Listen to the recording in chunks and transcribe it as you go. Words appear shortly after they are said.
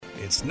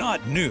It's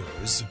not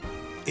news.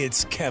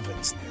 It's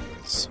Kevin's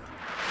news.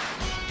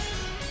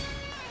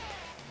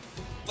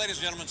 Ladies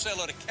and gentlemen, say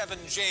hello to Kevin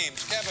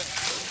James.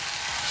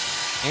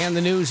 Kevin. And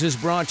the news is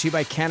brought to you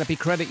by Canopy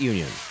Credit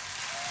Union.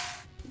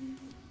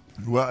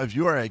 Well, if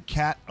you are a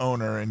cat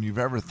owner and you've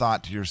ever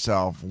thought to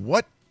yourself,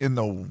 what in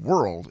the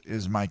world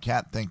is my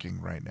cat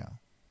thinking right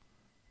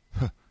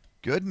now?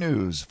 Good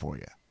news for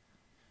you.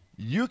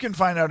 You can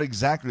find out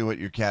exactly what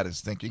your cat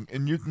is thinking,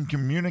 and you can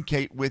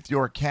communicate with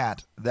your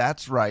cat.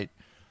 That's right.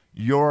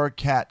 Your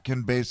cat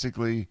can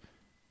basically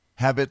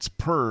have its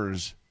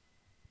purrs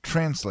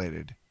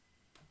translated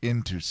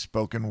into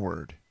spoken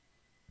word.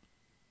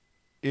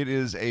 It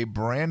is a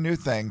brand new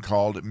thing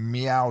called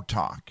Meow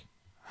Talk.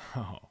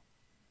 Oh.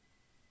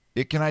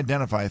 It can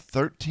identify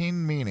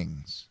 13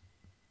 meanings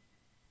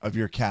of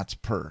your cat's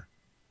purr.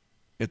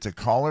 It's a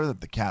collar that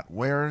the cat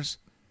wears,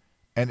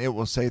 and it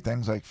will say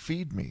things like,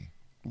 feed me,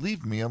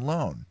 leave me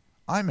alone,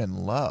 I'm in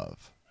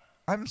love,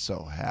 I'm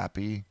so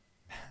happy.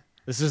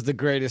 This is the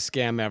greatest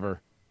scam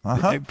ever.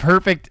 Uh-huh.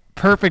 Perfect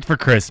for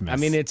Christmas. I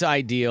mean, it's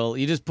ideal.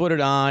 You just put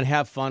it on,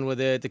 have fun with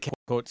it. The cat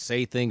will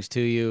say things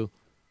to you.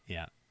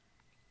 Yeah.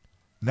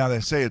 Now, they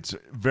say it's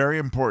very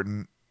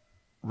important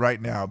right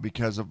now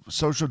because of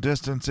social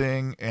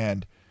distancing,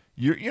 and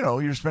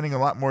you're spending a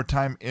lot more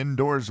time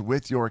indoors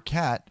with your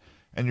cat,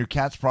 and your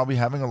cat's probably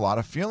having a lot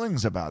of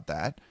feelings about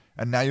that,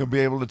 and now you'll be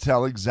able to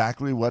tell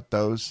exactly what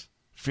those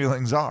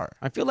feelings are.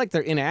 I feel like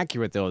they're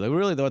inaccurate, though.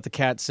 What the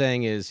cat's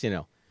saying is,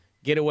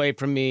 get away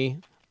from me,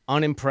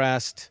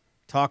 unimpressed,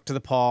 talk to the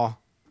paw.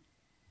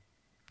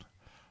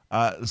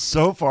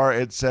 So far,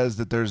 it says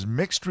that there's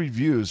mixed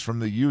reviews from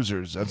the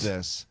users of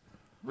this.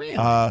 Really?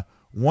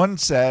 One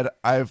said,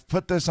 I've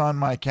put this on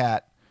my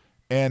cat,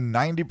 and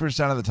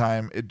 90% of the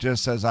time it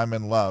just says I'm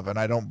in love, and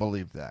I don't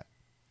believe that.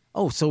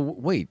 Oh, so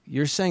wait,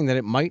 you're saying that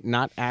it might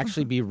not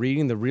actually be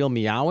reading the real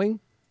meowing?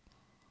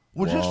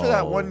 Well, just for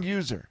that one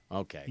user.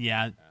 Okay.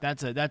 Yeah,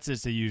 that's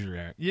just a user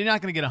error. You're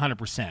not going to get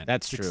 100%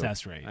 That's success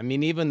true. rate. I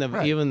mean, even the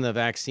Right.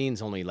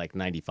 vaccine's only like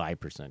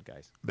 95%,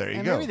 guys. There you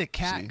And go. maybe the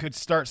cat See? could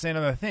start saying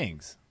other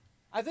things.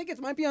 I think it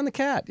might be on the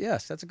cat.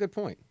 Yes, that's a good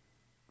point.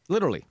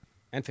 Literally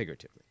and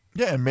figuratively.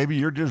 Yeah, and maybe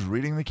you're just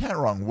reading the cat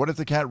wrong. What if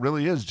the cat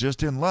really is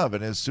just in love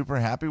and is super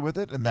happy with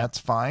it, and that's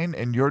fine,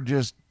 and you're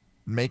just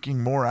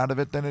making more out of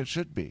it than it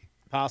should be?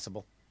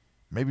 Possible.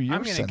 Maybe you're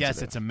I'm going to guess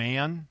sensitive. it's a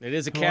man. It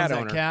is a who cat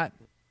owns owner. That cat.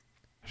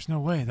 There's no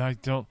way that I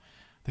don't.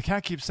 The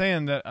cat keeps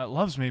saying that it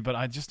loves me, but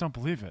I just don't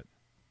believe it.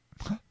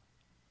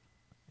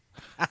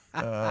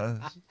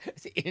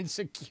 It's an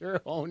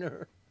insecure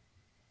owner.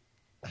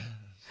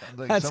 Sounds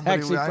like That's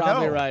somebody actually I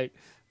probably know. right.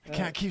 The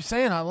cat keeps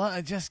saying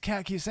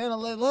cat keeps saying it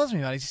loves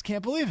me, but I just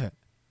can't believe it.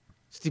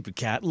 Stupid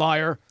cat.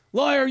 Liar.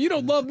 Liar, you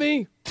don't love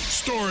me.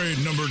 Story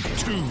number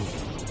 2.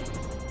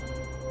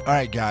 All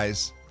right,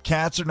 guys.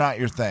 Cats are not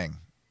your thing.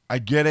 I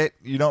get it.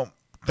 You don't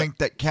think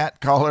that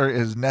cat collar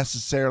is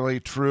necessarily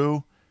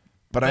true,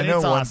 but I know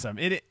it's one. awesome.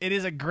 It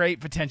is a great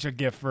potential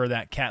gift for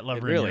that cat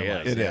lover. It really in your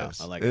is. life. It Yeah, is.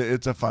 I like it.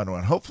 It's a fun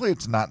one. Hopefully,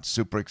 it's not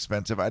super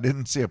expensive. I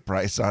didn't see a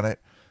price on it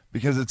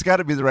because it's got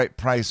to be the right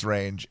price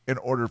range in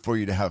order for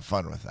you to have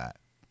fun with that.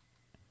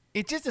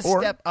 It's just a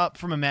Or- step up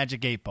from a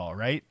Magic 8-Ball,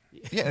 right?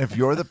 Yeah, and if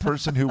you're the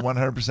person who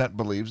 100%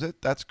 believes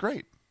it, that's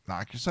great.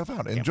 Knock yourself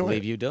out. Can't Enjoy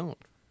believe it. you don't.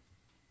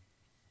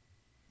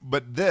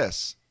 But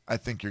this, I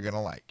think you're going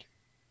to like.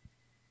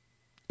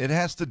 It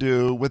has to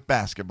do with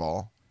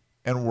basketball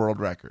and world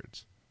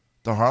records.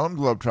 The Harlem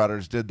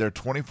Globetrotters did their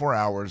 24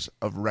 hours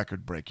of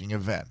record-breaking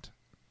event.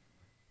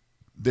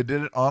 They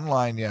did it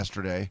online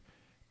yesterday,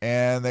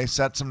 and they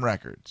set some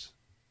records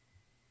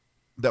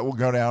that will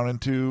go down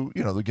into,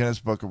 the Guinness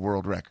Book of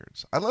World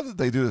Records. I love that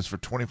they do this for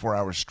 24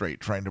 hours straight,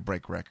 trying to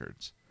break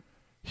records.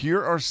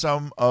 Here are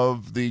some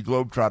of the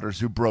Globetrotters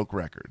who broke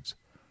records.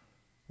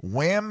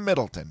 Wham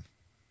Middleton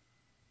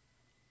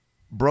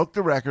broke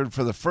the record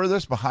for the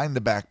furthest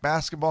behind-the-back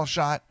basketball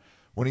shot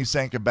when he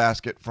sank a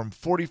basket from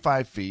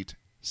 45 feet,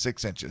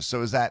 6 inches.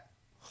 So is that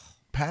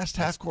past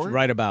half court?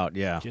 Right about,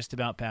 yeah. Just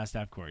about past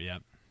half court,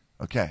 yep.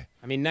 Okay.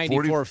 I mean,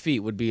 94 feet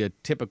would be a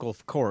typical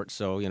court,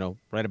 so,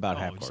 right about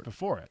half just court.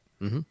 before it.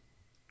 Mhm.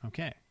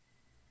 Okay.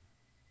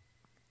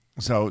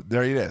 So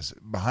there it is.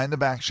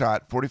 Behind-the-back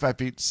shot, 45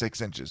 feet,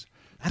 6 inches.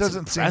 That's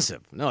Doesn't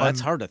impressive. seem No, that's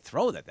hard to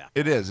throw that.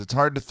 It is. It's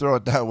hard to throw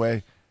it that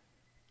way.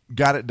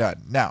 Got it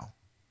done. Now,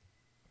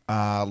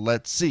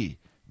 let's see.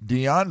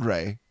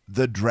 DeAndre,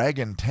 the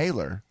Dragon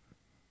Taylor,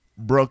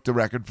 broke the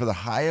record for the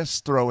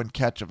highest throw and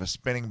catch of a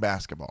spinning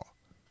basketball.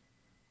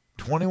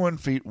 21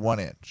 feet,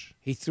 1 inch.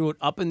 He threw it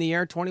up in the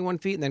air 21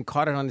 feet and then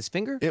caught it on his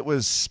finger? It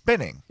was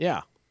spinning,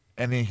 Yeah.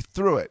 and he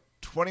threw it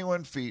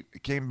 21 feet.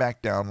 It came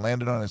back down,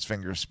 landed on his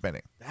finger,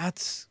 spinning.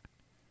 That's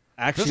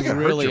actually gonna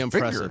hurt really your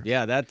impressive. finger.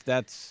 Yeah,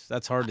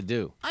 that's hard to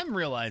do. I'm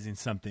realizing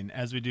something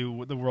as we do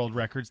with the world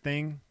records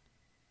thing.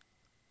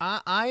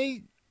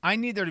 I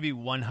need there to be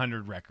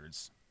 100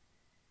 records.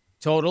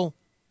 Total?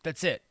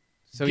 That's it.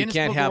 So Guinness you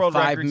can't Book of have World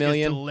 5 Records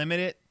million? gets to limit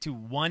it to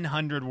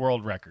 100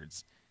 world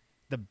records,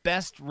 the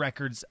best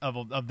records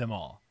of them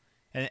all.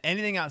 And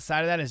anything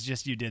outside of that is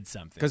just you did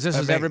something. Because this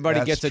is everybody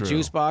that's gets a true.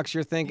 juice box,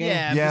 you're thinking?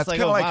 Yeah, Yeah, it's it's like,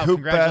 kinda oh, like wow, Hoop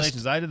congratulations.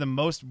 Fest. I did the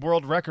most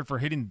world record for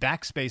hitting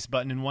backspace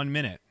button in 1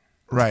 minute.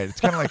 Right.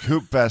 It's kind of like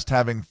Hoop Fest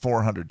having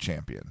 400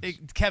 champions.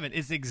 Kevin,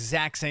 it's the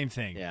exact same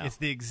thing. Yeah. It's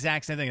the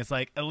exact same thing. It's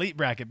like Elite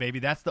Bracket, baby.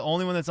 That's the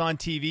only one that's on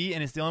TV,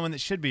 and it's the only one that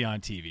should be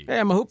on TV. Hey,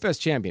 I'm a Hoop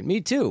Fest champion. Me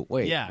too.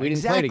 Wait, Yeah, we didn't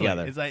exactly. play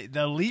together. It's like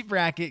the Elite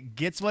Bracket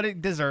gets what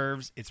it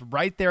deserves. It's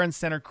right there in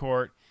center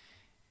court.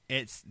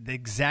 It's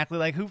exactly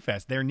like Hoop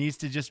Fest. There needs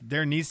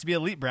to be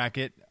Elite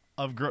Bracket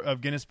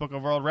of Guinness Book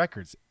of World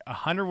Records.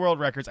 100 world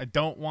records. I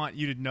don't want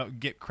you to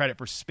get credit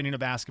for spinning a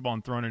basketball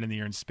and throwing it in the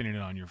air and spinning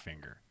it on your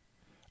finger.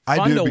 I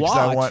Fun do to because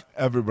I watch. want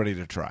everybody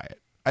to try it.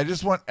 I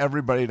just want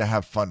everybody to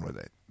have fun with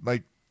it.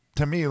 Like,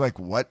 to me, like,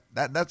 what?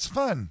 That's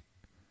fun.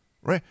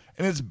 Right?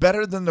 And it's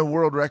better than the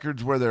world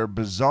records where they're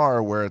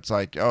bizarre, where it's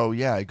like, oh,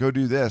 yeah, go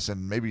do this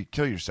and maybe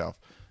kill yourself.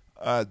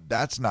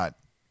 That's not.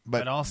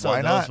 But also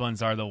why those not?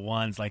 ones are the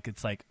ones like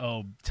it's like,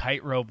 oh,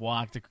 tightrope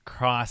walked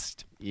across.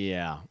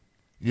 Yeah.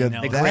 Yeah,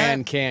 know, The that-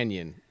 Grand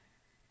Canyon.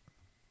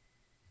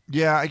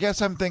 Yeah, I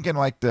guess I'm thinking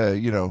like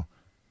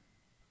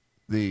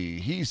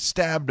he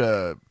stabbed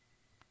a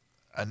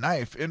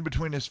knife in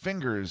between his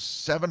fingers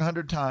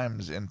 700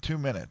 times in 2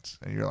 minutes.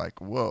 And you're like,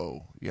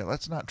 whoa, yeah,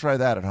 let's not try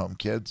that at home,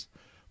 kids.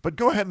 But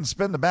go ahead and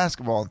spin the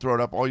basketball and throw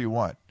it up all you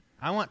want.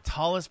 I want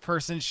tallest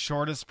person,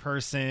 shortest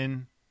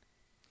person,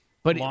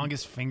 But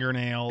longest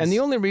fingernails. And the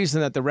only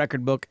reason that the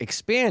record book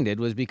expanded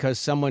was because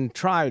someone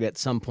tried at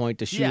some point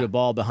to shoot Yeah. a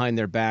ball behind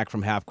their back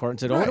from half court and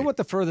said, I wonder Right. what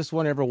the furthest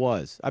one ever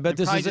was. I bet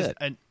They this probably is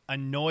just it.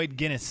 Annoyed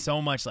Guinness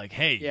so much, like,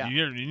 hey, Yeah.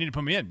 you need to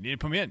put me in. You need to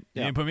put me in.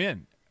 You Yeah. need to put me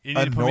in. You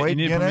need to put me, Annoyed you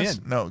need to put me Guinness?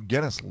 in. No,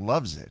 Guinness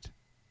loves it.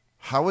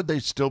 How would they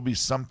still be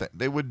something?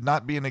 They would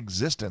not be in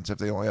existence if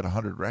they only had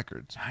 100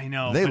 records. I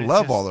know. They but it's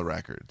love just- all the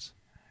records.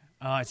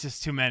 Oh, it's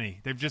just too many.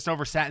 They've just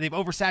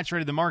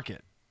oversaturated the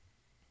market.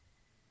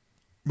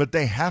 But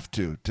they have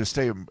to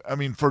stay. I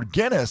mean, for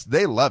Guinness,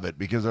 they love it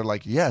because they're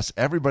like, yes,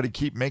 everybody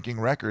keep making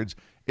records.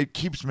 It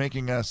keeps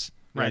making us.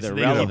 Yeah, Right, so they're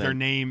they can keep relevant. their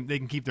name. They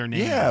can keep their name.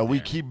 Yeah, out we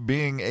there. keep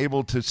being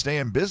able to stay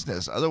in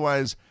business.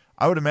 Otherwise,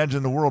 I would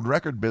imagine the world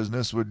record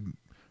business would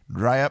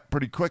dry up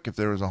pretty quick if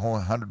there was a whole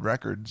 100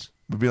 records.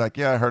 We'd be like,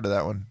 yeah, I heard of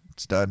that one.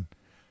 It's done.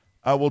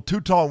 Well,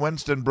 Too Tall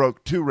Winston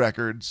broke 2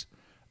 records,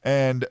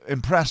 and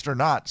impressed or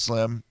not,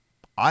 Slim,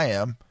 I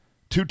am.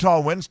 Too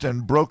Tall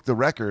Winston broke the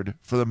record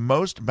for the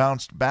most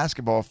bounced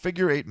basketball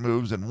figure 8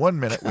 moves in 1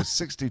 minute with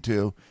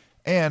 62,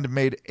 and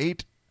made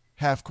 8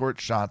 half-court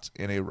shots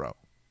in a row.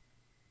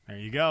 There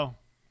you go.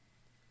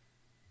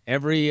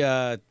 Every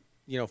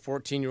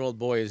 14-year-old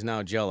boy is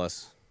now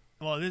jealous.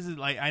 Well, this is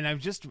like, and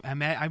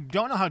I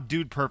don't know how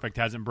Dude Perfect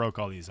hasn't broke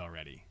all these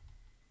already.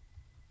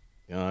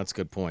 Yeah, that's a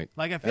good point.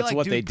 Like I feel That's like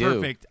what Dude they do.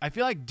 Perfect. I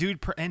feel like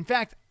in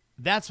fact,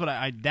 that's what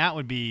that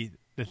would be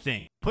the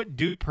thing. Put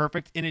Dude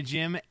Perfect in a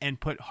gym and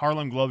put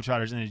Harlem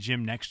Globetrotters in a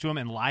gym next to him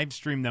and live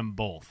stream them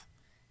both.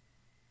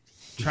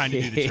 Trying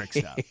to do the trick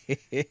stuff.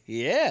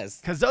 Yes.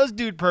 Because those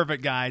Dude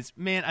Perfect guys,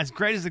 man, as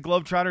great as the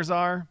Globetrotters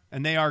are,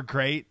 and they are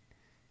great,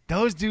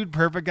 those Dude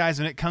Perfect guys,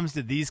 when it comes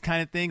to these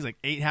kind of things, like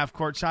 8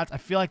 half-court shots, I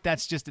feel like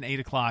that's just an 8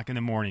 o'clock in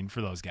the morning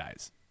for those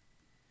guys.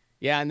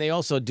 Yeah, and they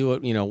also do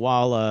it,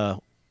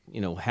 while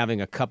having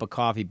a cup of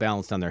coffee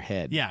balanced on their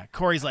head. Yeah,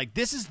 Corey's like,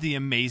 this is the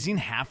amazing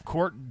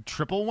half-court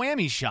triple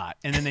whammy shot,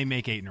 and then they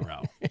make 8 in a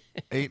row.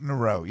 8 in a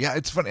row. Yeah,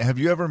 it's funny. Have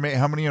you ever made?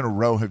 How many in a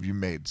row have you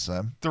made,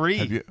 Slim? 3.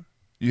 Have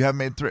you have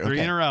made 3? 3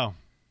 Okay. in a row.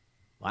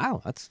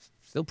 Wow, that's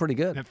still pretty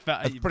good. That's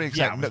pretty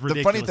Yeah, exciting. it was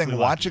The funny ridiculously thing, lucky.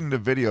 watching the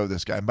video of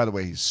this guy, and by the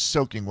way, he's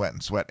soaking wet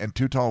in sweat, and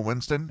Too Tall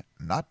Winston,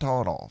 not tall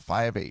at all,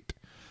 5'8".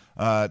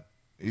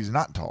 He's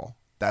not tall.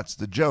 That's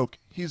the joke.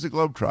 He's a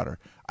Globetrotter.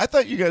 I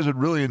thought you guys would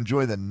really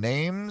enjoy the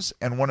names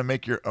and want to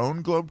make your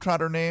own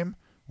Globetrotter name.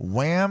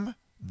 Wham,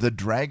 the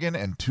Dragon,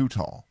 and Too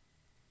Tall.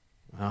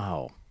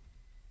 Oh. Uh,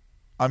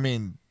 I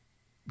mean,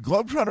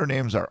 Globetrotter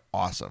names are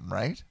awesome,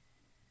 right?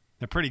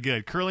 They're pretty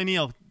good. Curly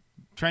Neal,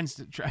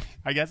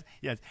 I guess.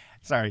 Yes.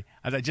 Sorry.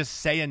 As I just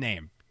say a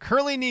name.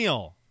 Curly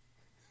Neal.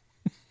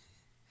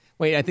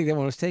 Wait, I think that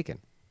one was taken.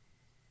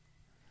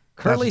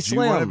 Curly That's what you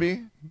want to Slim.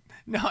 be?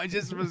 No, I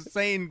just was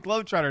saying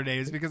Globetrotter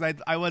names because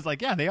I was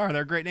like, yeah, they are.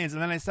 They're great names.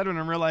 And then I said it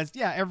and realized,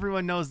 yeah,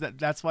 everyone knows that.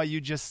 That's why you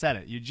just said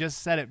it. You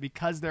just said it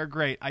because they're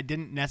great. I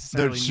didn't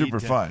necessarily They're super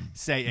need to fun.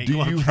 say a Do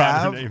you Globetrotter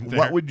have name there.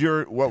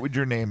 what would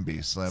your name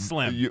be, Slim?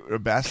 Slim. A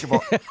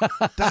basketball.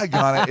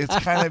 Doggone it! It's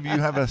kind of you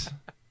have a.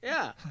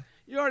 Yeah,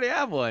 you already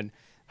have one.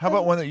 How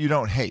about one that you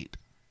don't hate?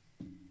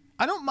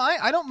 I don't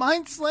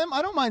mind Slim.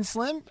 I don't mind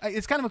Slim.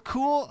 It's kind of a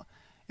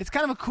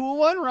cool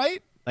one,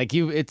 right? Like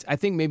I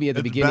think maybe at the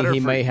It's beginning better he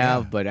for- may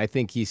have, yeah. but I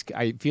think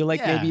I feel like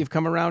Yeah. maybe you've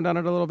come around on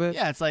it a little bit.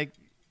 Yeah, it's like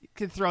you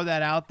could throw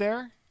that out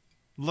there.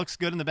 Looks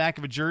good in the back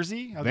of a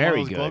jersey. Of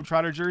Very one of those good.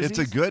 Globetrotter jerseys.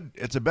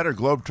 It's a better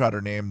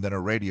Globetrotter name than a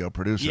radio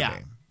producer yeah,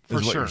 name. for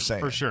is what sure, you're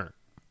saying. for sure.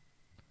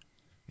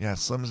 Yeah,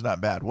 Slim's not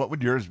bad. What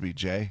would yours be,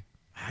 Jay?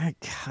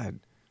 God.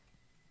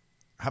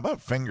 How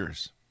about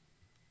Fingers?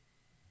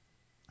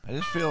 I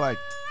just feel like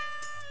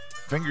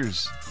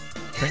Fingers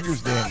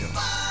Daniels.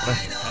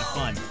 Kind of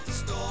fun.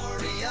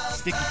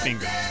 Sticky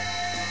fingers.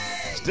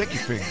 Sticky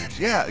fingers.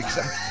 Yeah,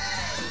 exactly.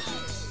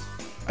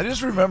 I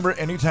just remember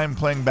anytime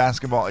playing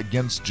basketball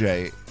against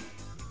Jay,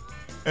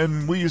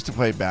 and we used to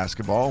play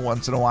basketball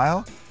once in a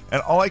while,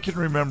 and all I can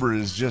remember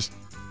is just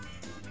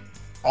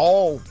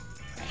all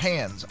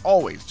hands,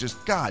 always,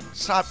 just, God,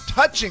 stop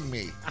touching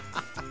me.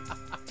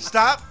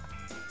 Stop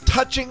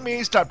touching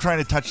me. Stop trying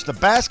to touch the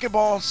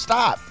basketball.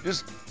 Stop.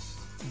 Just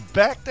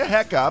back the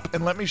heck up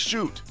and let me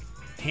shoot.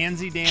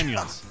 Handsy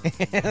Daniels.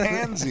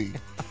 Handsy.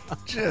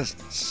 Just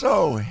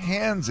so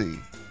handsy.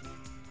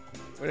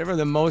 Whatever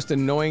the most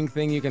annoying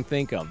thing you can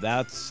think of,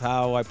 that's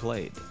how I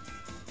played.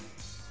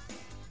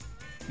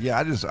 Yeah,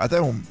 I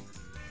think I'm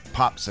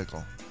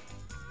popsicle.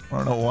 I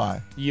don't know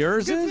why.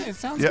 Yours is? It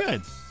sounds Yep.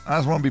 good. I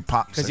just want to be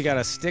popsicle. Because you got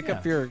to stick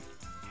up your...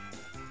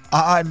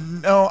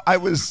 No, I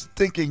was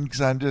thinking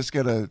because I'm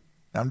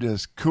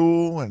just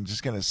cool and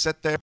just going to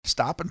sit there,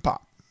 stop and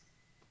pop.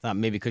 Thought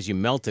maybe because you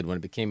melted when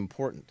it became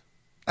important.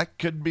 That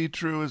could be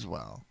true as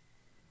well.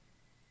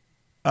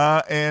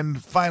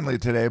 And finally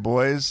today,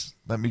 boys,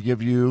 let me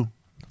give you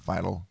the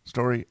final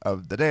story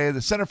of the day.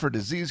 The Center for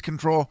Disease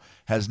Control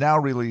has now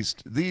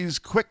released these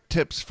quick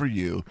tips for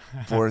you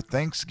for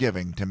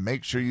Thanksgiving to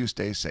make sure you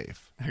stay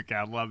safe. Okay,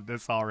 I love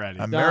this already.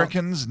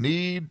 Americans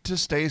need to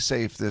stay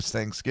safe this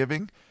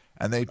Thanksgiving,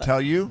 and they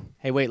tell you,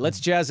 Hey, wait, let's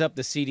jazz up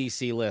the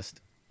CDC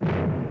list.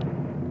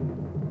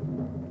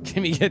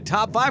 Can we get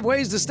top 5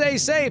 ways to stay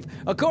safe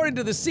according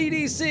to the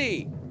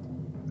CDC?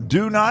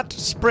 do not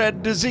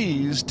spread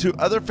disease to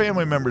other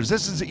family members.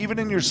 This is even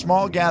in your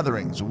small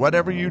gatherings,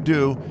 whatever you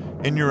do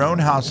in your own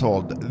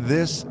household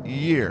this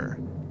year.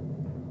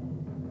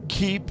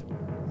 Keep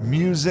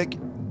music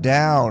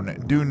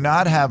down. Do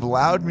not have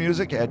loud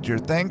music at your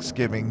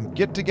Thanksgiving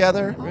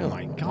get-together. Oh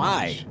my gosh.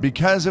 Why?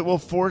 Because it will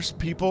force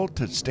people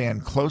to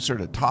stand closer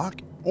to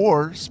talk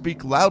or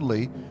speak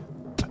loudly,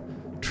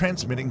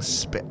 transmitting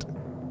spit.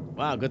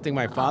 Wow, good thing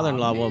my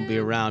father-in-law won't be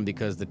around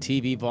because the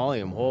TV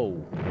volume,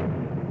 whoa.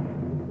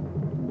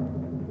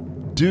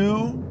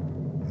 Do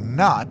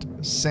not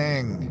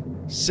sing.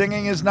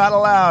 Singing is not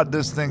allowed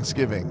this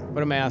Thanksgiving.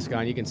 Put a mask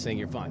on, you can sing,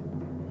 you're fine.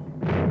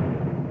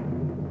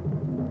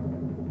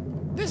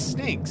 This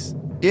stinks.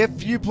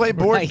 If you play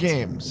board Right.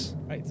 games,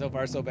 Right, so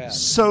far so bad.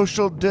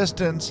 social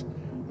distance,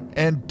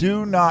 and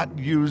do not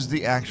use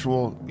the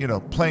actual,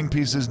 playing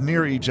pieces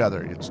near each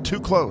other. It's too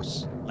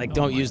close. Like,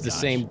 don't my use the gosh.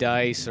 same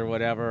dice or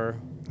whatever.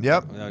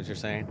 Yep. Is that what you're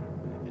saying?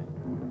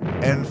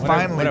 And What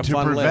finally, a to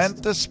fun prevent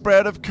list. the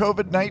spread of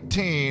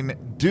COVID-19,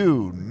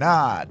 do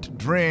not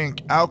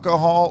drink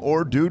alcohol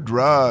or do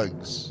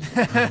drugs.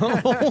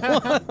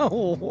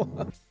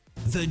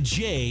 The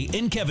Jay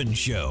and Kevin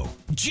Show.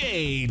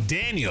 Jay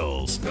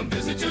Daniels. Come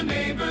visit your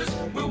neighbors,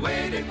 we're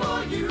waiting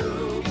for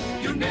you.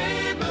 Your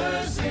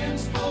neighbors in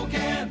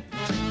Spokane.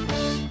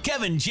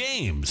 Kevin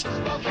James. You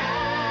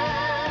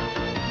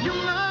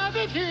love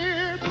it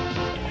here.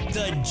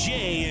 The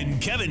Jay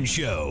and Kevin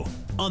Show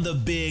on the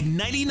Big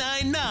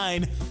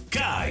 99.9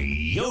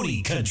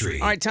 Coyote Country.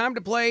 All right, time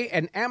to play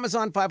an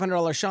Amazon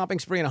 $500 shopping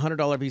spree and a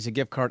 $100 Visa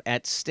gift card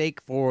at stake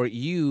for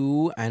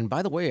you. And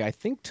by the way, I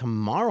think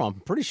tomorrow, I'm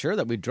pretty sure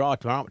that we draw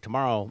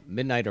tomorrow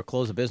midnight or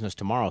close of business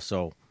tomorrow.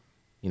 So,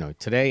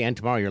 today and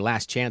tomorrow, your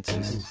last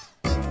chances.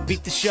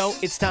 Beat the show,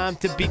 it's time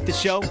to beat the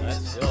show.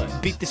 Let's do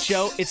it. Beat the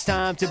show, it's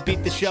time to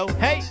beat the show.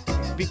 Hey!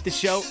 Beat the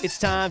show, it's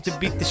time to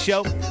beat the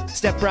show.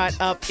 Step right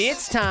up,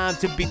 it's time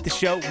to beat the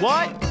show.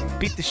 What?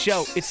 Beat the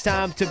show, it's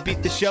time to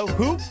beat the show.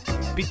 Who?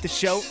 Beat the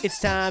show, it's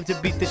time to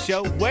beat the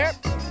show. Where?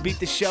 Beat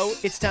the show,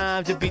 it's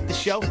time to beat the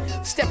show.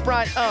 Step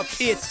right up,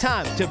 it's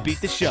time to beat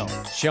the show.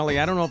 Shelly,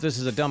 I don't know if this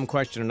is a dumb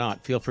question or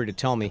not. Feel free to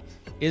tell me.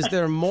 Is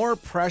there more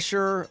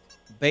pressure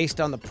based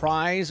on the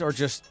prize or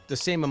just the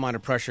same amount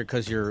of pressure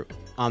because you're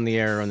on the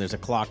air and there's a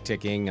clock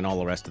ticking and all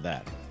the rest of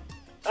that?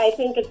 I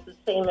think it's the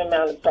same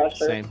amount of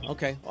pressure. Same.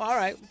 Okay. All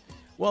right.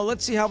 Well,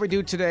 let's see how we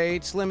do today.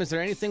 Slim, is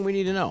there anything we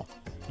need to know?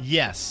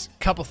 Yes,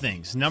 couple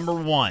things. Number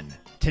one,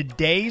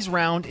 today's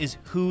round is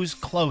who's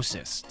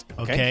closest.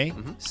 Okay?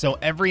 So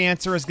every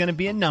answer is going to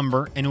be a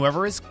number, and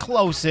whoever is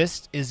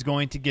closest is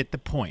going to get the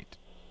point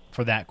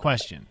for that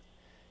question.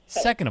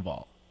 Second of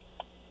all,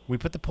 we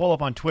put the poll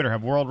up on Twitter.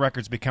 Have world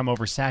records become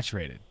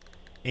oversaturated?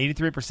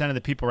 83% of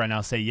the people right now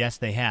say yes,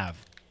 they have.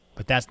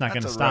 But that's not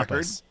going to That's a stop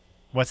record. us.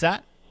 What's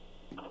that?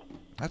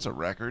 That's a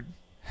record.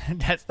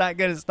 That's not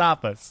going to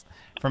stop us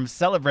from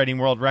celebrating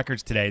world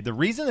records today. The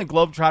reason the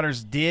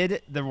Globetrotters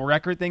did the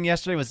record thing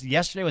yesterday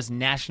was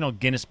National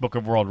Guinness Book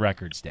of World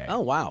Records Day.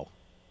 Oh, wow.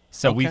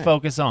 So we okay.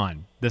 focus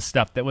on the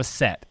stuff that was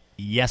set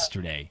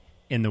yesterday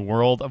in the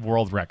world of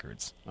world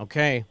records.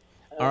 Okay.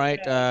 All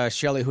right,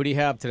 Shelly, who do you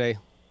have today?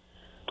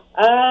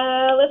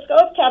 Let's go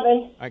with Kevin.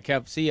 All right,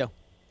 Kev, see you.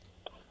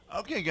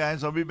 Okay,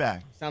 guys, I'll be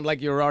back. Sound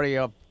like you were already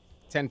up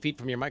 10 feet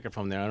from your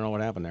microphone there. I don't know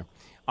what happened there.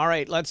 All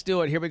right, let's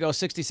do it. Here we go.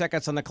 60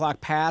 seconds on the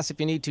clock. Pass if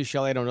you need to,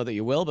 Shelly. I don't know that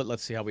you will, but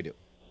let's see how we do.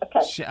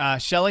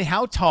 Shelley,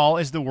 how tall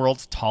is the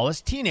world's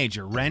tallest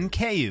teenager? Ren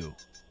Keu.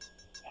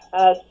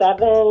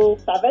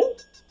 7'7".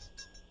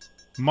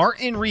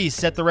 Martin Rees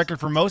set the record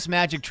for most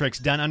magic tricks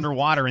done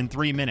underwater in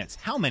 3 minutes.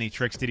 How many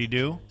tricks did he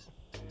do?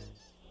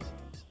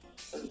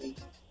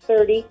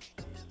 30.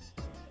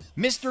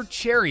 Mr.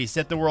 Cherry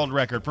set the world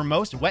record for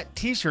most wet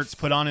T-shirts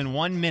put on in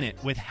 1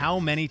 minute with how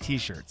many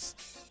T-shirts?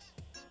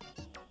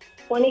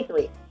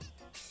 23.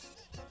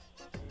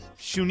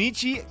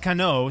 Shunichi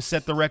Kano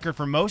set the record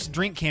for most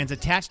drink cans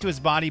attached to his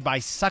body by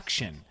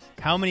suction.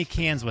 How many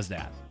cans was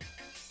that?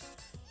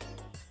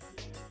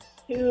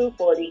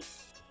 240.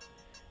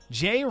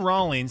 Jay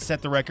Rawlings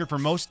set the record for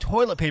most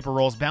toilet paper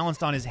rolls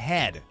balanced on his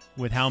head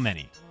with how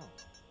many?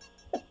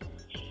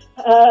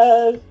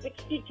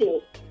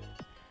 62.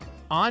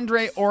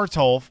 Andre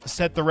Ortolf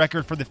set the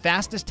record for the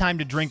fastest time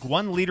to drink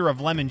 1 liter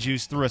of lemon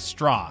juice through a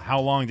straw. How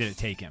long did it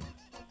take him?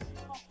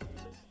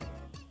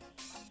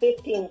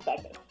 15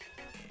 seconds.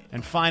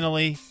 And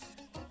finally,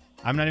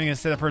 I'm not even going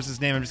to say the person's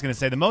name. I'm just going to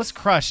say the most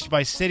crushed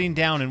by sitting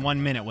down in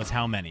 1 minute was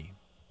how many?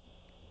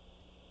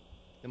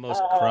 The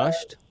most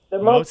crushed? The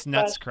Most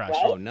nuts crushed.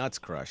 Oh, nuts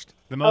crushed.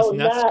 The most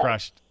nuts nuts.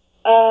 crushed.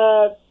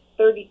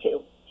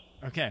 32.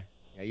 Okay.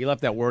 Yeah, you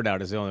left that word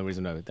out is the only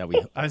reason that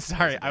we... I'm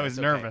sorry. I was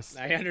That's okay. nervous.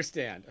 I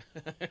understand.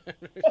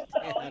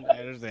 I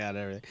understand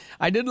everything.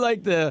 I did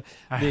like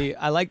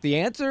I like the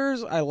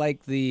answers. I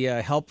like the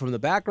help from the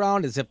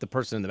background, as if the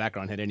person in the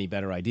background had any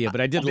better idea.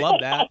 But I did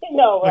love that.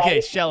 No, right? Okay,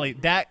 Shelly,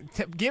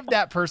 give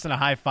that person a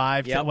high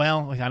five. Yep.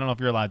 Well, I don't know if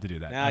you're allowed to do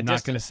that. Nah, I'm not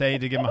just- going to say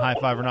to give him a high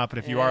five or not, but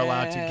if you are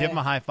allowed to, give him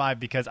a high five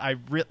because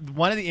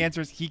one of the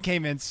answers, he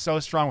came in so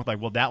strong with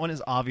well, that one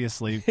is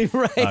obviously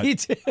Right.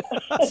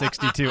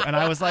 62. And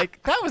I was like,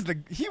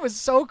 he was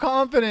so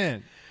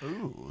confident.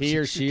 He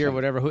or she or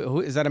whatever.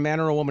 Who is that? A man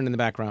or a woman in the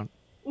background?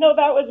 No,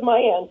 that was my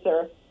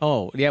answer.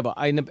 Oh, yeah, but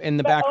in the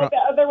Oh, background,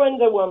 the other one's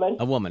a woman.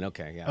 a woman.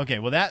 Okay, yeah. Okay,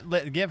 well,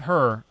 give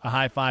her a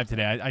high five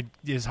today.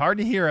 It's hard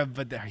to hear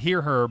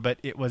her, but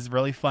it was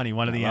really funny.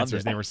 One of the Loved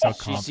answers it. they were so She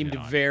confident seemed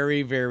on.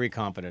 very, very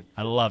confident.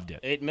 I loved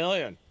it. 8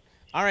 million.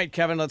 All right,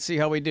 Kevin. Let's see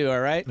how we do.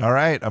 All right. All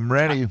right, I'm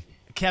ready.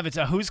 Kevin,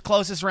 so who's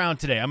closest round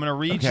today? I'm going to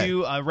read Okay.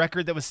 you a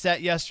record that was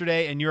set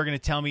yesterday, and you're going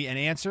to tell me an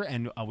answer.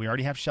 And we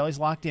already have Shelly's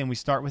locked in. We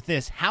start with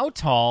this. How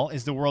tall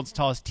is the world's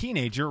tallest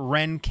teenager,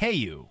 Ren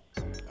Kayu?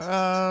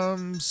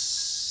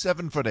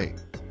 7'8".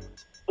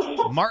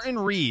 Martin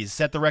Rees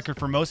set the record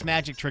for most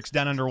magic tricks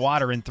done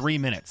underwater in 3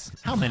 minutes.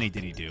 How many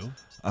did he do?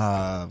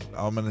 I'm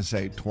gonna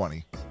say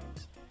 20.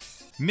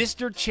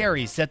 Mr.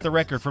 Cherry set the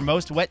record for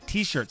most wet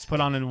T-shirts put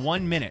on in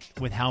 1 minute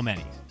with how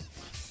many?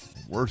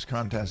 Worst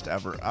contest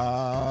ever.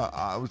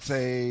 I would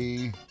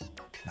say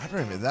not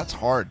very many. That's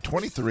hard.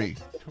 23.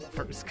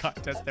 First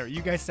contest there.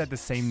 You guys said the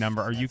same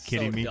number. Are you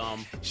kidding me?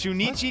 dumb.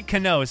 Shunichi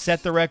Kano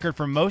set the record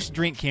for most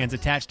drink cans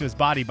attached to his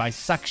body by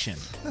suction.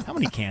 How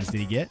many cans did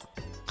he get?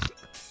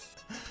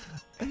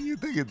 You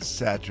think it's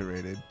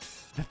saturated?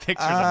 The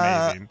picture's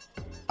amazing.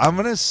 I'm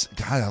gonna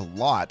God, a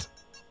lot.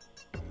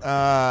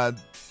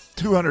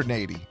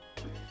 280.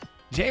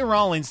 Jay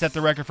Rawlings set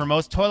the record for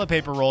most toilet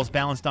paper rolls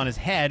balanced on his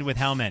head with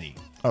how many?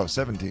 Oh,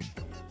 17.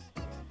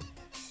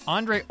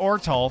 Andre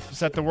Ortolf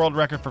set the world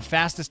record for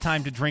fastest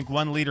time to drink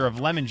 1 liter of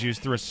lemon juice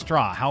through a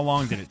straw. How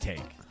long did it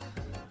take?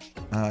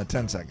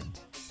 10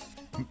 seconds.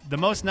 The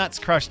most nuts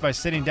crushed by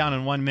sitting down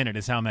in 1 minute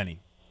is how many?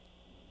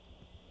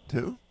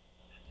 2.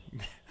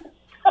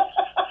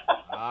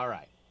 All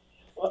right.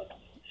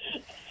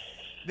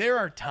 There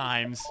are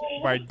times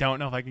where I don't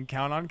know if I can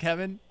count on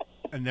Kevin,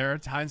 and there are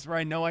times where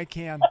I know I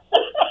can.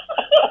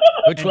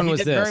 Which And one he was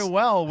did this? very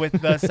well with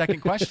the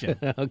second question.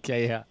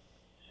 Okay, yeah.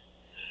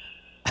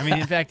 I mean,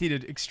 in fact, he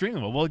did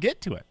extremely well. We'll get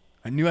to it.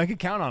 I knew I could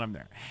count on him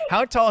there.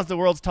 How tall is the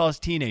world's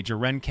tallest teenager,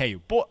 Ren Kayu?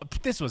 Boy,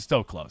 this was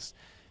so close.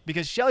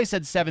 Because Shelly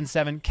said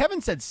 7'7",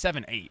 Kevin said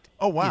 7'8".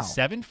 Oh, wow. He's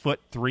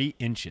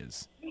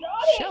 7'3".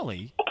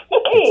 Shelly gets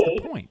Hey.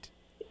 the point.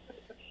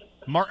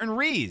 Martin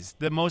Rees,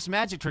 the most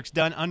magic tricks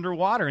done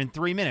underwater in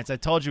 3 minutes. I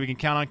told you we can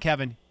count on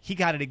Kevin. He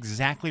got it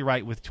exactly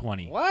right with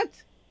 20.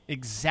 What?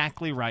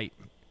 Exactly right.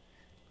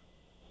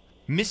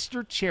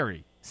 Mr.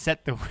 Cherry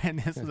set the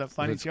win. This is a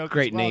funny That's a joke.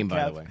 great as well, name, by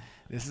Kev. the way.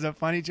 This is a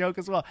funny joke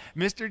as well.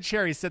 Mr.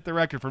 Cherry set the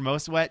record for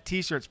most wet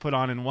T-shirts put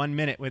on in 1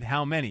 minute with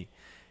how many?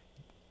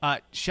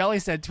 Shelly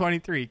said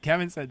 23.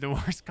 Kevin said the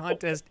worst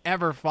contest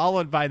ever,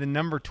 followed by the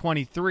number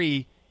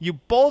 23. You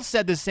both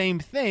said the same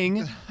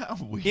thing. How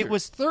weird. It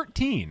was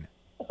 13.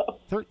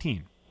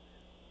 13.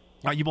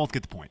 You both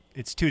get the point.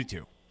 It's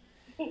 2-2.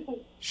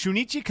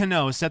 Shunichi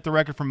Kano set the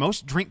record for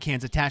most drink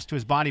cans attached to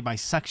his body by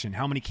suction.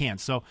 How many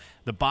cans? So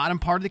the bottom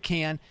part of the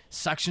can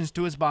suctions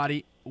to his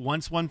body.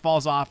 Once one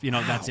falls off,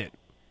 that's it.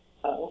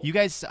 You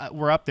guys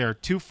were up there.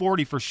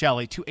 240 for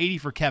Shelly, 280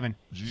 for Kevin.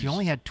 He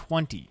only had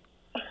 20.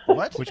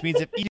 What? Which means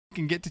if you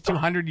can get to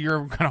 200, you're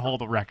going to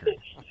hold the record.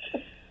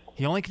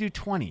 He only can do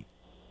 20.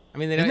 I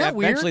mean, Isn't that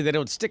weird? eventually they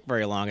don't stick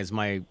very long, is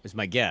my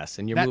guess.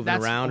 And you're moving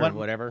That's around what- or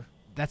whatever.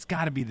 That's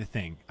got to be the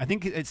thing. I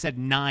think it said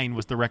 9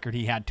 was the record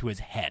he had to his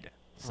head.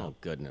 Oh,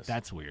 goodness.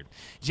 That's weird.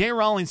 Jay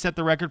Rawlings set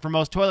the record for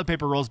most toilet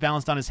paper rolls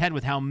balanced on his head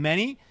with how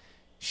many?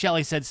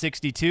 Shelly said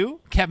 62.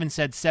 Kevin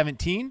said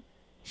 17.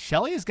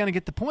 Shelly is going to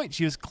get the point.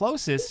 She was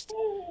closest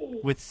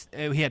with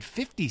he had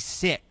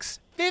 56.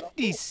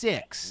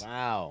 56.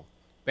 Wow.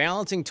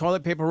 Balancing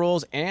toilet paper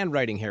rolls and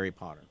writing Harry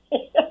Potter.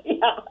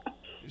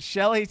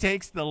 Shelly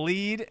takes the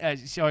lead.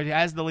 She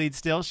has the lead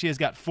still. She has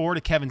got 4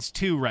 to Kevin's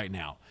 2 right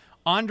now.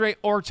 Andre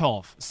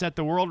Ortolf set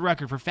the world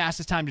record for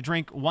fastest time to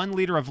drink 1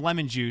 liter of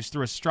lemon juice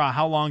through a straw.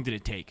 How long did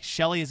it take?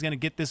 Shelly is going to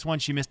get this one.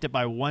 She missed it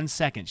by 1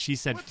 second. She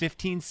said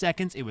 15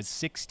 seconds. It was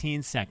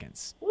 16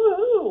 seconds.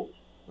 Woohoo!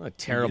 What a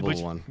terrible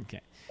one.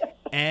 Okay.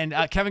 And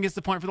Kevin gets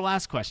the point for the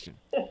last question.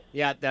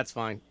 Yeah, that's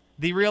fine.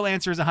 The real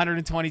answer is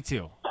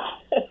 122,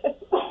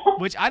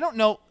 which I don't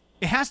know.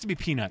 It has to be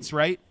peanuts,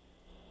 right?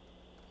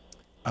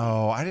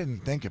 Oh, I didn't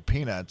think of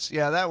peanuts.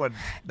 Yeah, that would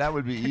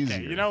be easier.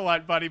 Okay, you know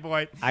what, buddy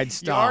boy? I'd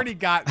stop. You already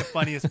got the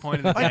funniest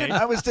point of the day.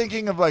 I was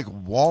thinking of like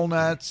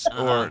walnuts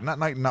or not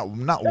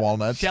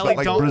walnuts, Shelly, but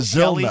like don't-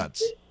 Brazil Shelly-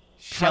 nuts.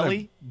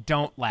 Shelly,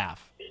 don't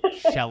laugh.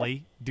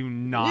 Shelly, do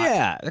not.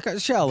 Yeah,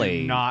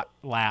 Shelly. Do not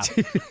laugh.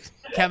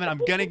 Kevin,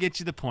 I'm gonna get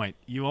you the point.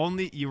 You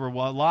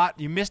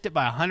missed it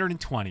by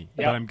 120,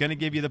 but I'm gonna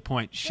give you the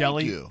point.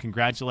 Shelly, you.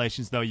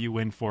 congratulations, though, you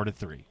win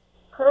 4-3.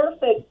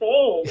 Perfect.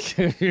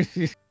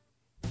 Thanks.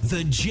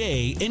 The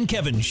Jay and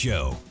Kevin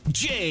Show.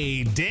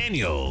 Jay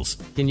Daniels.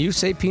 Can you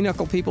say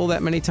pinochle people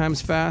that many times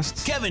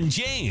fast? Kevin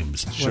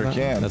James. Sure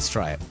can. Let's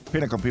try it.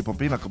 Pinnacle people,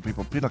 pinnacle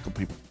people, pinnacle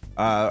people.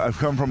 I've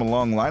come from a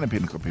long line of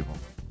pinnacle people.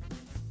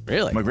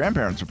 Really? My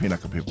grandparents are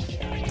pinnacle people.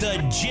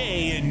 The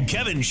Jay and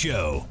Kevin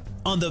Show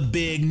on the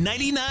Big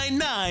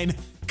 99.9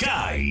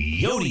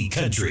 Coyote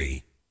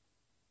Country.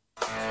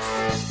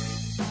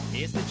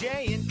 It's the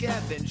Jay and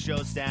Kevin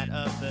Show stat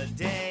of the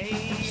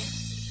day.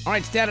 All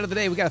right, stat of the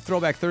day. We got a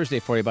Throwback Thursday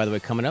for you, by the way,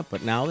 coming up.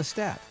 But now the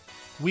stat.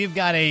 We've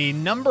got a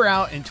number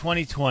out in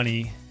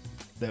 2020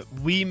 that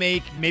we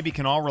maybe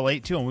can all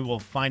relate to, and we will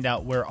find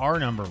out where our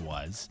number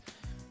was.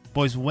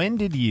 Boys, when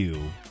did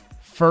you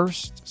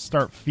first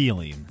start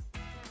feeling,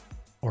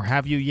 or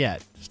have you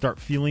yet, start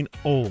feeling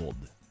old?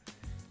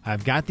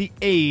 I've got the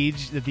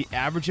age that the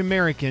average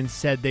American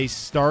said they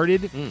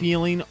started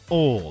feeling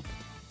old.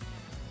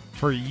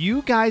 For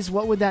you guys,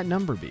 what would that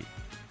number be?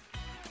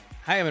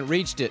 I haven't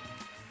reached it.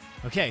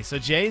 Okay, so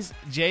Jay's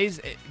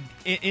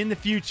in the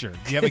future.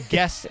 Do you have a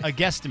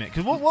guesstimate?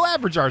 Because we'll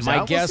average ours My out.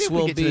 We'll see guess if we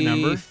will get to the be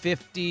number.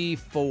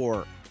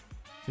 54.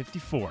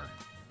 54.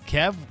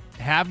 Kev,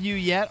 have you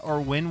yet,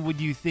 or when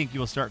would you think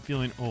you'll start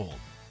feeling old?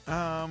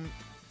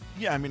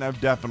 Yeah, I mean, I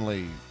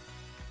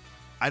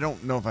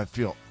don't know if I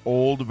feel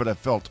old, but I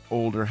felt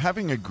older.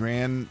 Having a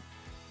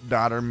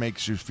granddaughter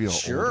makes you feel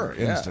Sure, older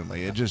yeah.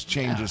 instantly. It just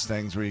changes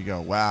things where you go,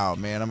 wow,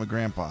 man, I'm a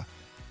grandpa.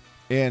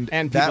 And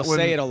And that people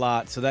say it a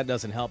lot, so that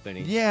doesn't help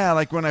any. Yeah,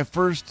 like when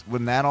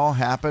that all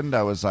happened,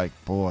 I was like,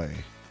 boy,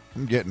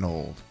 I'm getting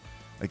old.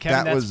 Like Kevin,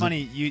 that that's was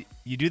funny.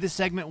 You do this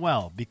segment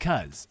well,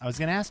 because I was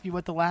going to ask you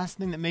what the last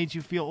thing that made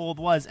you feel old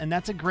was, and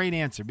that's a great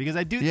answer, because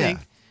I do think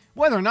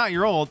whether or not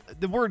you're old,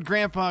 the word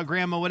grandpa,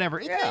 grandma, whatever,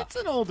 it's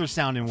an older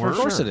sounding word. Of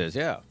course it is,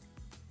 yeah.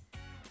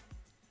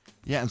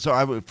 Yeah, and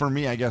so for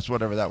me, I guess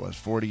whatever that was,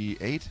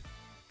 48.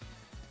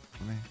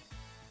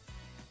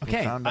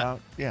 Okay, Found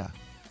out, yeah.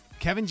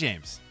 Kevin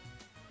James,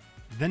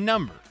 the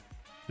number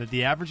that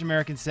the average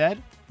American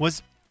said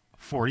was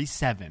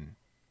 47.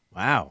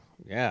 Wow.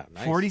 Yeah.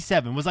 Nice.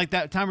 47 was like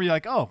that time where you're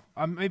like, oh,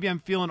 maybe I'm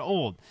feeling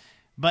old.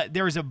 But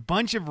there was a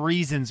bunch of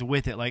reasons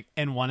with it.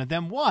 And one of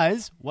them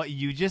was what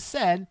you just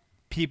said,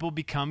 people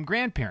become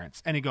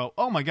grandparents. And you go,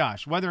 oh my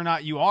gosh, whether or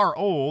not you are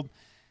old,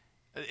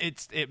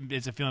 it's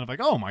a feeling of like,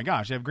 oh my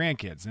gosh, I have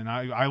grandkids. And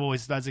I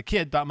always, as a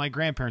kid, thought my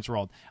grandparents were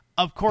old.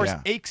 Of course,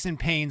 aches and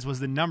pains was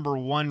the number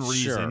one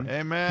reason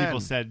Amen.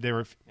 people said they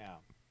were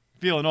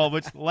feeling old,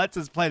 which lets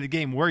us play the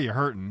game Where You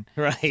Hurting.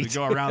 Right. So we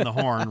go around the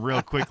horn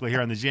real quickly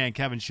here on the Jay and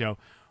Kevin Show.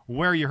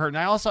 Where you hurting?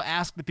 I also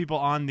asked the people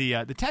on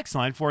the text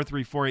line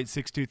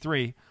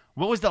 4348623,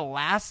 what was the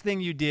last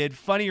thing you did,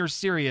 funny or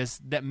serious,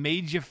 that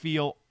made you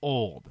feel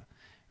old?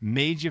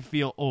 Made you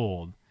feel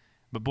old.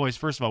 But boys,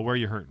 first of all, where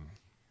you hurting?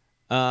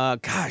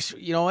 Gosh,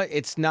 you know what?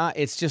 It's not.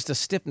 It's just a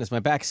stiffness. My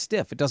back's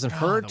stiff. It doesn't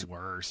hurt. The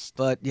worst.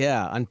 But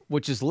yeah,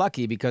 which is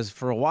lucky because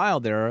for a while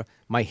there,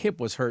 my hip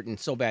was hurting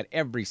so bad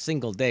every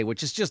single day,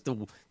 which is just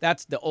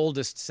that's the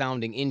oldest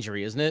sounding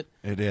injury, isn't it?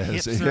 It is.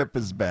 Hips A are- hip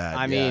is bad.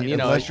 I mean, you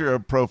know- unless you're a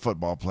pro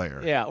football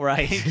player. Yeah,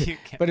 right. Thank you,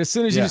 But as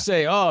soon as Yeah. you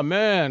say, "Oh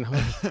man,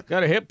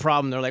 got a hip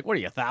problem," they're like, "What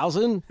are you,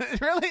 1,000?"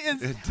 It really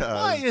is. It does,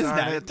 Why is darn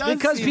that? it. It does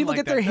Because seem people like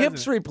get that, their doesn't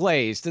hips it?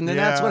 replaced, and then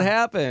that's Yeah. what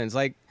happens.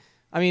 Like,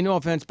 I mean, no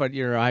offense, but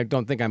I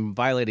don't think I'm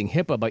violating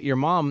HIPAA, but your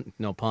mom,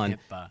 no pun,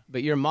 HIPAA.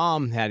 but your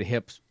mom had a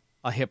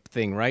hip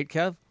thing, right,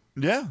 Kev?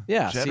 Yeah.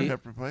 Yeah, She had her see?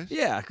 hip replaced?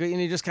 Yeah, and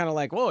you're just kind of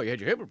like, whoa, you had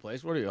your hip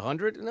replaced. What are you,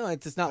 100? No,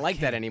 it's not like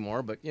that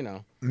anymore, but you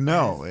know.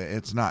 No,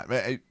 it's not.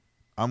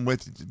 I'm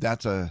with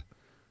you.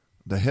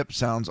 The hip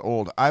sounds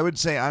old. I would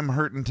say I'm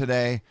hurting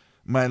today.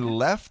 My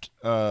left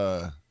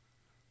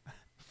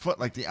foot,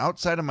 like the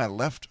outside of my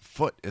left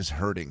foot is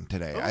hurting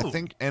today. I Ooh.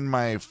 think in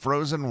my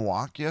frozen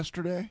walk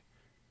yesterday,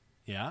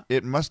 Yeah.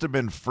 it must have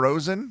been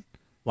frozen.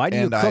 Why do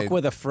you And cook I-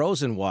 with a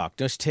frozen wok?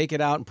 Just take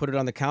it out and put it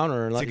on the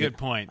counter. And That's let a good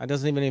point. That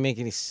doesn't even make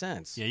any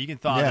sense. Yeah, you can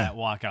thaw Yeah. that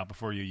walk out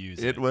before you use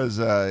it. It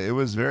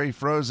was very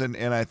frozen,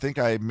 and I think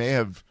I may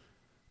have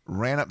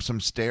ran up some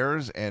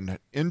stairs and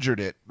injured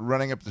it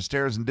running up the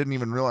stairs and didn't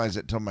even realize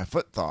it till my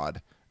foot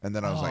thawed. And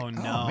then I was Oh, like,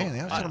 no. oh, man, the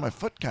outside of my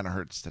foot kind of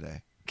hurts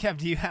today. Kev,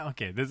 do you have?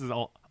 Okay, this is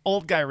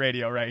old guy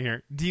radio right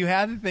here. Do you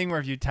have the thing where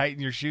if you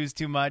tighten your shoes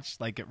too much,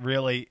 like it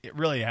really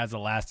has a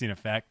lasting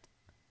effect?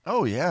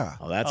 Oh, yeah.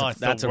 Oh, that's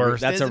it's a the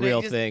worst, that's a isn't it?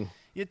 real You thing.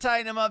 You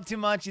tighten them up too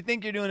much. You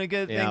think you're doing a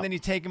good Yeah. thing, then you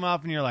take them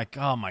off, and you're like,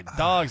 "Oh, my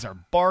dogs are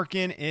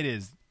barking." It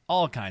is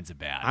all kinds of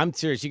bad. I'm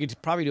serious. You could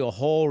probably do a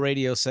whole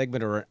radio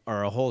segment or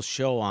a whole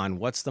show on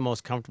what's the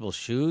most comfortable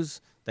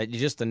shoes that you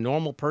just a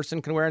normal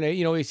person can wear. And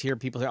you always hear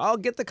people say, "I'll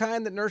get the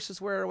kind that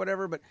nurses wear or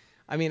whatever." But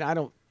I mean, I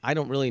don't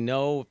really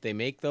know if they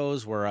make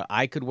those where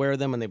I could wear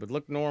them and they would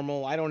look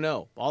normal. I don't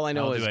know. All I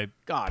know I'll is do a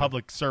God.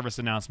 public service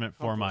announcement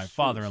for my shoes.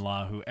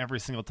 father-in-law, who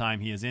every single time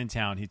he is in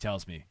town, he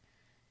tells me,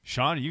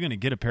 "Sean, are you going to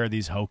get a pair of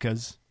these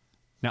Hokas?"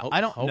 Now,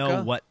 I don't know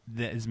Hoka? what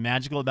is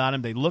magical about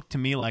them. They look to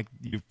me like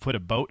you've put a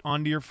boat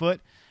onto your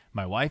foot.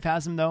 My wife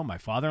has them, though. My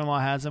father-in-law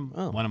has them.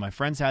 Oh. One of my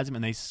friends has them,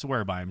 and they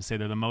swear by them, say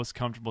they're the most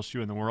comfortable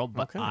shoe in the world.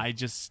 But Okay.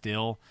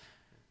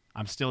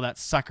 I'm still that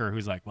sucker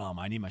who's like, well,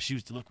 I need my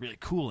shoes to look really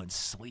cool and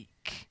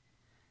sleek.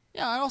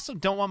 Yeah, I also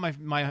don't want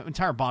my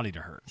entire body to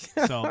hurt.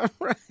 So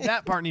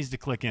that part needs to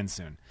click in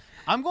soon.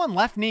 I'm going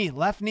left knee.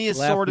 Left knee is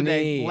Left sore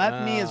today. knee.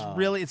 Left knee is Oh.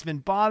 really, it's been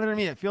bothering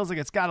me. It feels like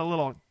it's got a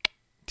little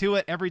to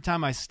it every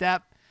time I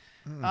step.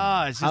 It's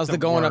just How's the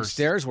going worst.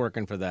 upstairs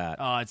working for that?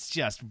 Oh, it's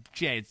just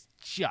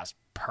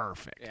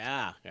perfect.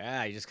 Yeah.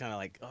 You just kind of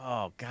like,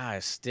 oh,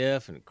 God,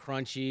 stiff and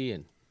crunchy.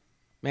 And,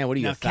 man, what are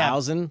you, Now,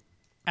 1,000?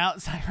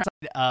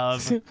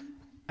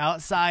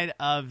 Outside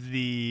of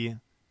the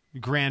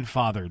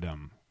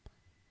grandfatherdom,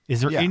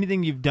 is there Yeah.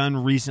 anything you've done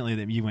recently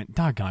that you went,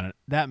 doggone it,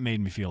 that made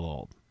me feel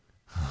old?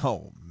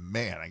 Oh,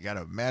 man, I got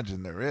to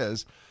imagine there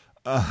is.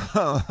 I've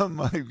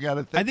got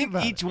to think I think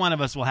about each one of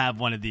us will have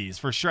one of these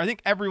for sure. I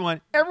think everyone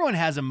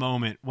has a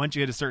moment once you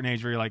hit a certain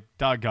age where you're like,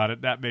 doggone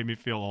it, that made me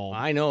feel old.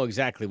 I know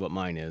exactly what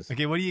mine is.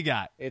 Okay, what do you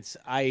got?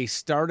 I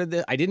started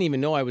it. I didn't even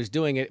know I was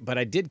doing it, but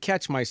I did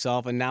catch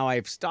myself, and now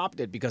I've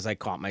stopped it because I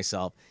caught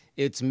myself.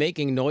 It's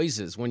making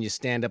noises when you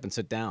stand up and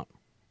sit down.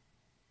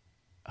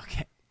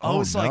 Okay.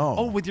 Oh, it's no.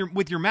 like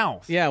with your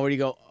mouth. Yeah, where you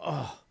go,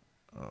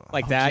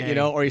 like that, Jay.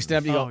 or you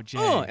stand up, you Oh, go,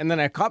 Jay. and then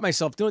I caught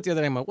myself doing it the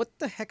other day. I'm like, what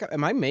the heck?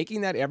 Am I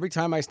making that every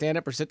time I stand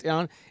up or sit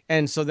down?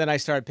 And so then I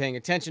started paying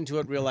attention to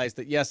it, realized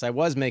that, yes, I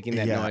was making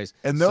that Yeah. noise,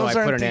 And so those I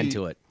put aren't an end the-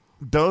 to it.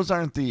 Those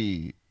aren't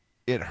the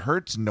it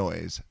hurts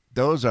noise.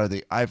 Those are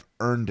the I've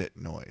earned it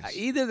noise.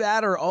 Either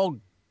that or,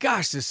 oh,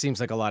 gosh, this seems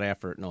like a lot of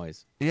effort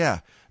noise. Yeah.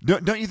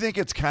 Don't you think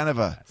it's kind of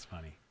a, That's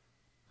funny.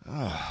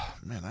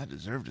 man, I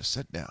deserve to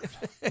sit down.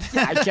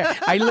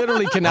 I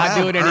literally cannot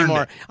do it I've earned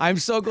anymore. it. I'm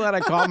so glad I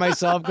caught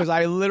myself because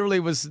I literally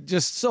was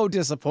just so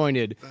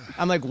disappointed.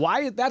 I'm like,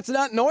 why? That's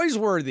not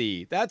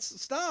noiseworthy.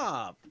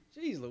 Stop.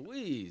 Jeez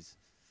Louise.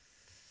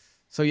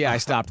 So, yeah, I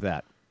stopped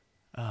that.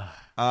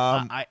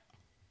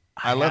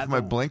 I left had my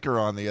the- blinker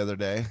on the other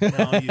day.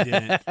 No, you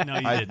didn't. No,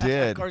 you I didn't.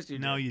 did. Of course you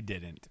No, did. you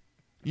didn't.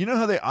 You know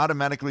how they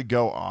automatically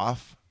go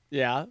off?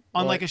 Yeah.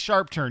 On like a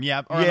sharp turn,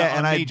 yeah, or Yeah, a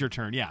and I- major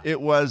turn, yeah.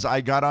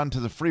 I got onto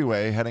the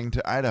freeway heading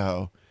to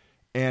Idaho,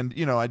 and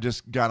I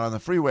just got on the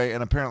freeway,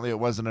 and apparently it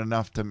wasn't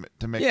enough to make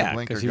the blinker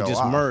because you go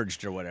just off.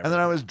 merged or whatever. And then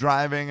I was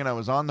driving, and I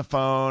was on the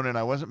phone, and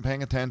I wasn't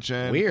paying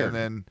attention. Weird. And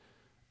then,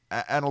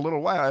 at a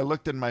little while, I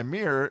looked in my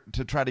mirror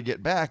to try to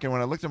get back, and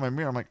when I looked in my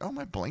mirror, I'm like, "Oh,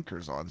 my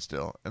blinker's on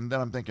still." And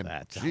then I'm thinking,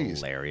 That's "Geez,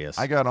 hilarious.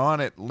 I got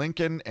on at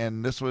Lincoln,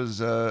 and this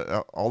was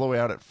all the way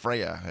out at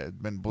Freya. I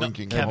had been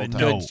blinking the whole Kevin,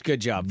 time. no.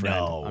 Good job, friend.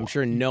 No. I'm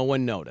sure no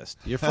one noticed.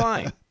 You're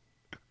fine.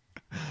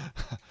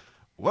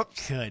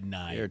 Whoops. Good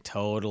night. You're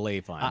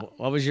totally fine.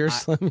 What was yours,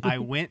 Slim? I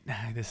went.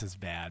 This is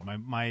bad.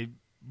 My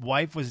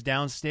wife was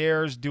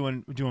downstairs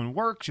doing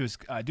work. She was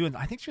doing.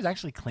 I think she was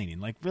actually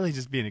cleaning. Like really,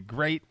 just being a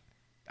great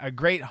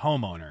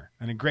homeowner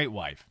and a great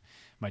wife.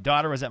 My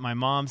daughter was at my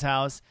mom's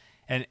house,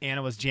 and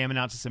Anna was jamming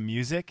out to some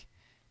music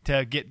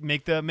to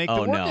make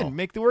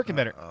the working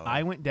better.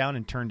 I went down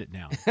and turned it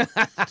down.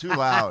 Too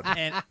loud.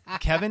 And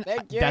Kevin,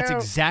 Thank you. that's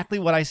exactly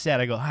what I said.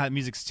 I go, the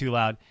music's too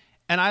loud.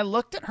 And I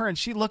looked at her, and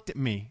she looked at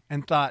me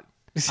and thought,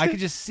 I could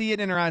just see it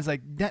in her eyes,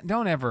 like,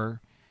 don't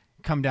ever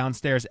come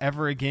downstairs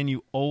ever again,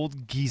 you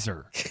old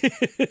geezer.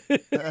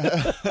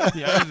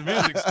 Yeah, the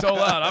music's so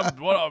loud.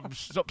 I'm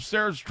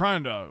upstairs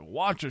trying to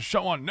watch a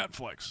show on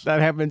Netflix.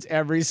 That happens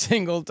every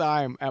single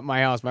time at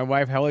my house. My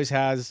wife always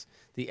has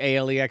the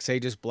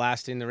ALEXA just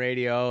blasting the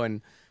radio,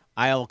 and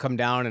I'll come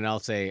down and I'll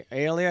say,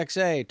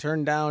 ALEXA,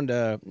 turn down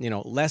to,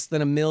 less than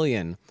 1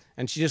 million.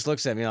 And she just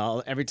looks at me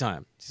every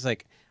time. She's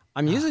like,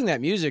 I'm using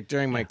that music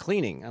during my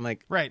cleaning. I'm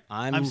like, Right.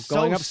 I'm so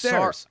going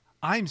upstairs.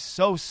 I'm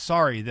so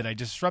sorry that I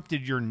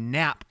disrupted your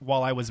nap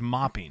while I was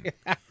mopping.